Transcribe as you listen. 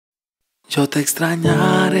Yo te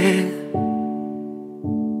extrañaré,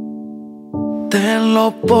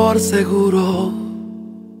 tenlo por seguro.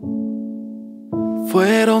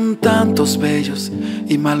 Fueron tantos bellos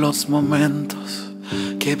y malos momentos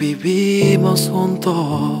que vivimos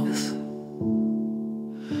juntos.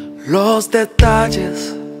 Los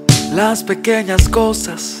detalles, las pequeñas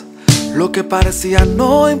cosas, lo que parecía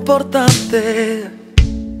no importante,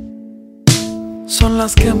 son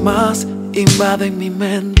las que más invaden mi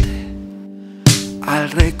mente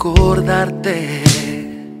al recordarte.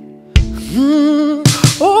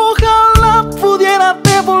 Ojalá pudiera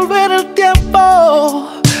devolver el tiempo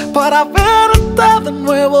para verte de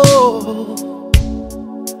nuevo,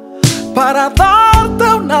 para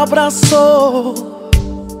darte un abrazo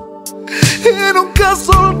y nunca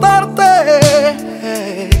soltarte.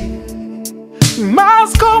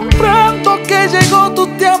 Mas comprendo que llegó tu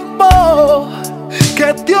tiempo,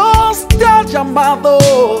 que Dios te ha llamado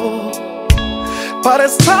para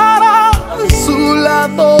estar a su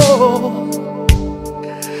lado.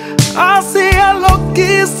 Así Él lo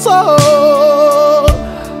quiso,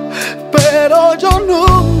 pero yo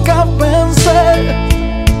nunca pensé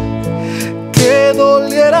que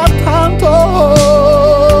doliera tanto.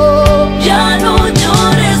 Ya no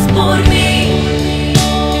llores por mí,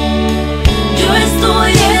 yo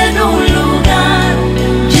estoy en un lugar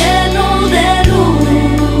lleno de luz,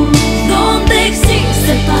 donde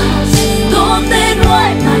existe paz, donde no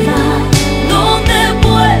hay maldad, donde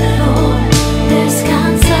puedo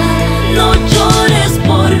descansar. No llores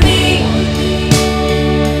por mí,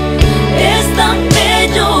 es tan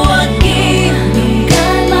bello aquí, nunca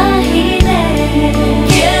imaginé.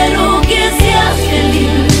 Quiero que seas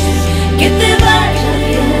feliz, que te vaya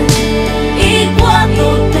bien, y cuando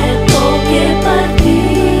te toque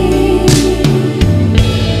partir,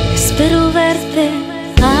 espero verte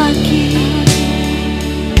aquí.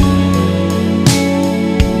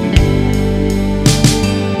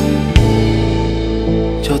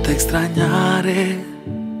 Yo te extrañaré,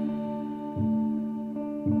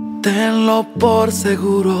 tenlo por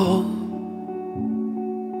seguro.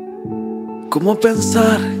 ¿Cómo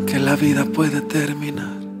pensar que la vida puede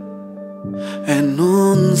terminar en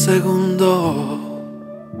un segundo?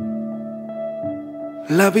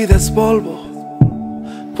 La vida es polvo,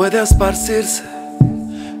 puede esparcirse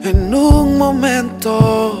en un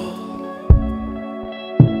momento.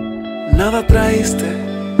 Nada traíste,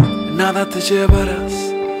 nada te llevarás,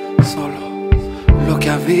 solo lo que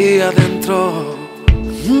había dentro.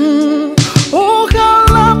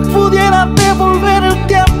 Ojalá pudiera devolver el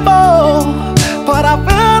tiempo para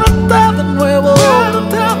verte de nuevo,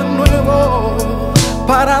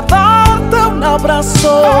 para darte un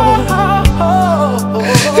abrazo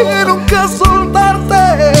y nunca soltarte.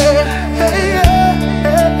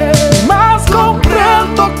 Mas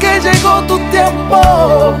comprendo que llegó tu tiempo,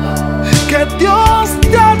 que Dios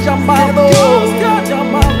te ha llamado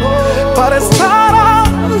para estar a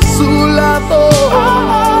su lado.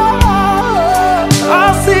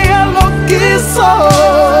 Así Él lo quiso,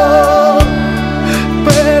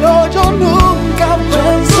 pero yo nunca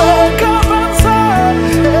pensé que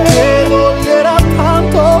doliera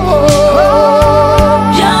tanto.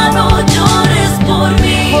 Ya no llores por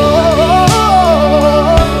mí,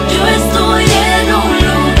 yo estoy en un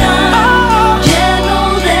lugar lleno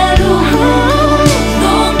de luz,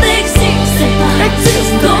 donde existe paz,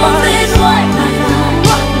 donde no hay maldad,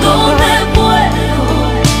 donde puedo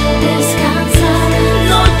descansar.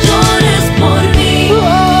 No llores por mí,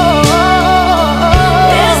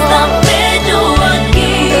 es tan bello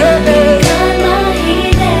aquí, nunca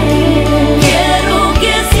imaginé. Quiero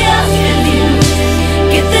que seas feliz,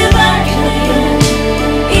 que te vaya bien,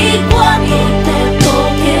 y cuando te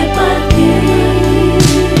toque partir,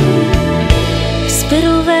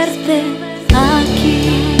 espero verte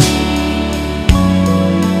aquí.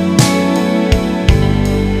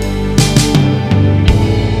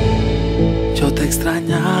 Yo te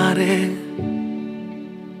extrañaré,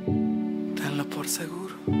 tenlo por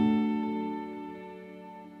seguro.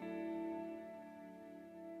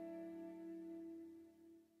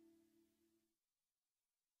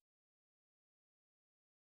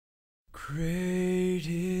 Great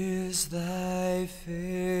is thy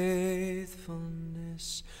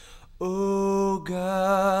faithfulness, O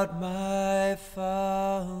God my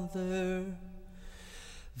Father.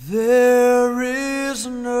 There is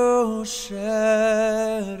no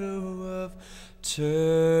shadow of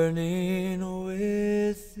turning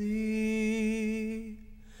with thee.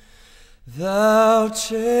 Thou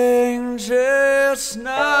changest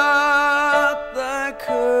not thy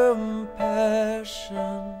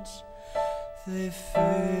compassions, they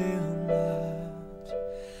fail not.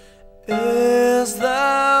 as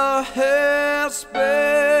thou hast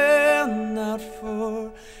been, not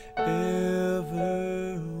forever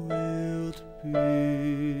wilt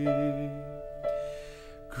be.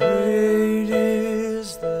 Great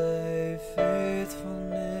is thy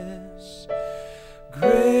faithfulness,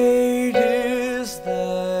 great is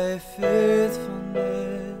thy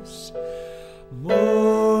faithfulness.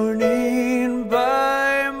 Morning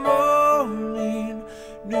by morning,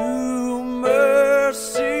 new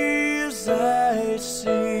mercies I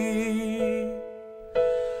see.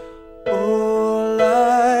 All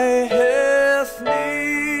I hath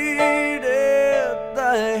needed,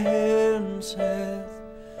 thy hands hath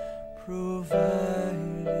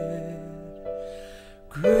provided.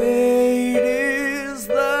 Great is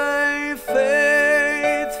thy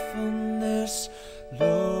faithfulness,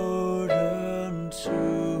 Lord, unto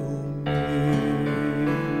me.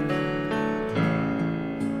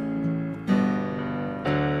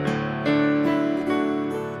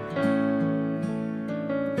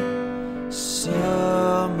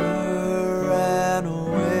 Summer and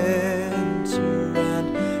winter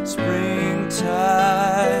and springtime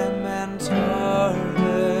and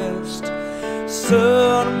harvest,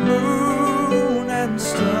 sun, moon, and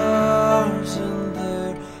stars in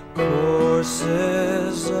their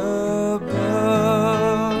courses above,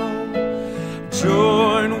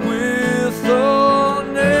 join with all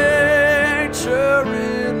nature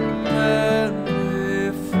in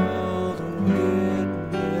manifold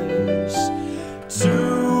witness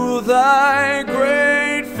to thy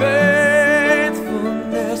great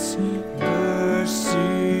faithfulness,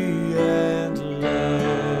 mercy, and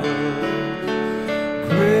love.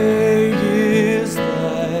 Great is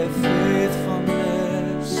thy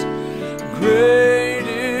faithfulness, great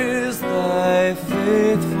is thy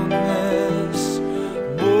faithfulness.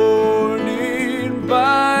 Morning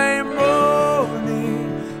by morning,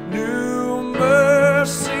 new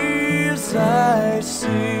mercies I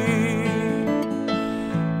see.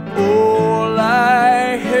 All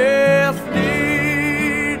I hath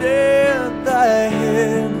needed, thy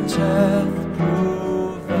hands hath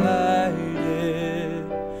provided.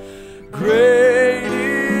 Great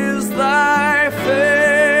is thy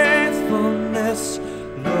faithfulness,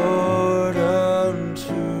 Lord,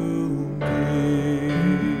 unto me.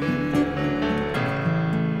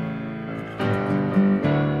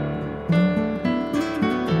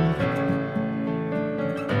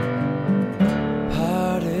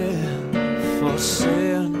 Pardon for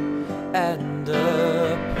sin and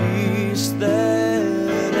a peace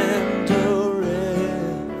that endureth,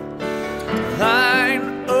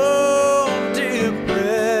 thine own dear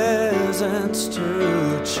presence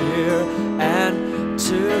to cheer and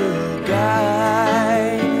to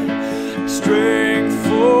guide, strength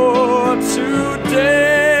for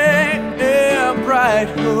today, and bright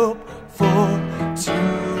hope for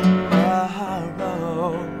tomorrow.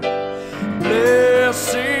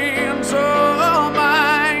 Blessings all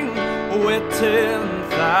mine with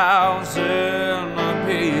 10,000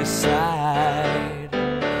 beside.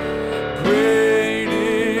 Great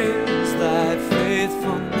is thy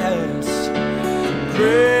faithfulness,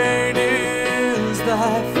 great is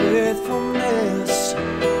thy faithfulness.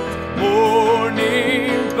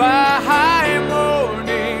 Morning by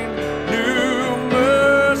morning, new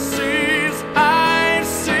mercies I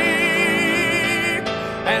see,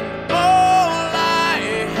 and all I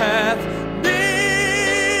hath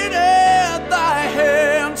needed, thy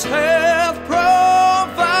hands hath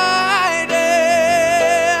provided.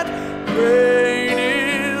 Great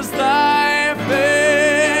is thy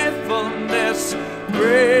faithfulness,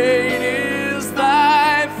 great is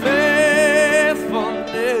thy faithfulness.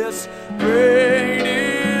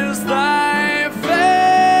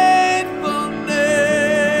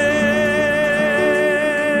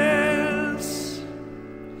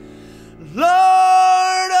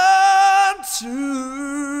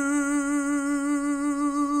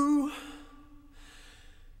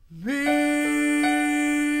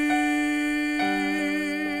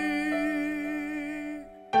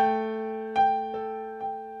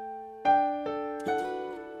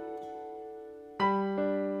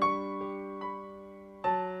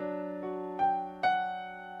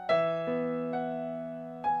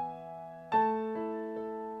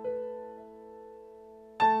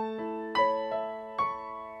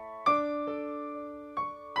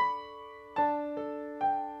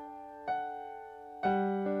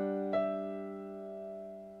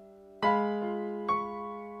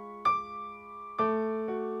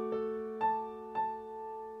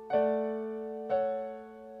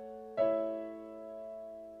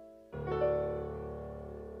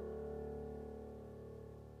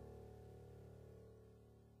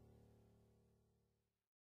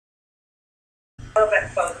 Me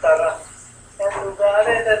faltará. En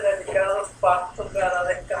lugares de delicados pastos me hará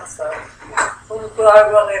descansar. Junto a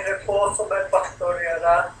agua de reposo me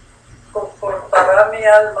pastoreará. Confortará mi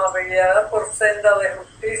alma, me guiará por senda de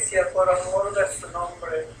justicia, por amor de su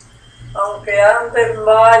nombre. Aunque ande en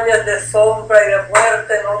valles de sombra y de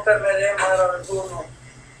muerte, no temeré mal alguno,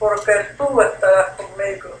 porque tú estarás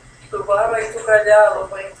conmigo. Tu vara y tu callado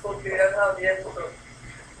me infundirán aliento.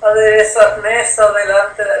 Aderezas mesa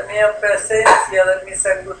delante de mí en presencia de mis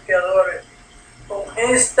angustiadores.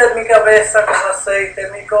 Ungiste mi cabeza con aceite,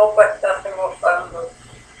 mi copa está rebosando.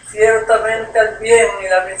 Ciertamente el bien y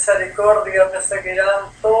la misericordia me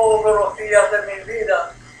seguirán todos los días de mi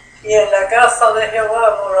vida, y en la casa de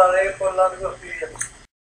Jehová moraré por largos días.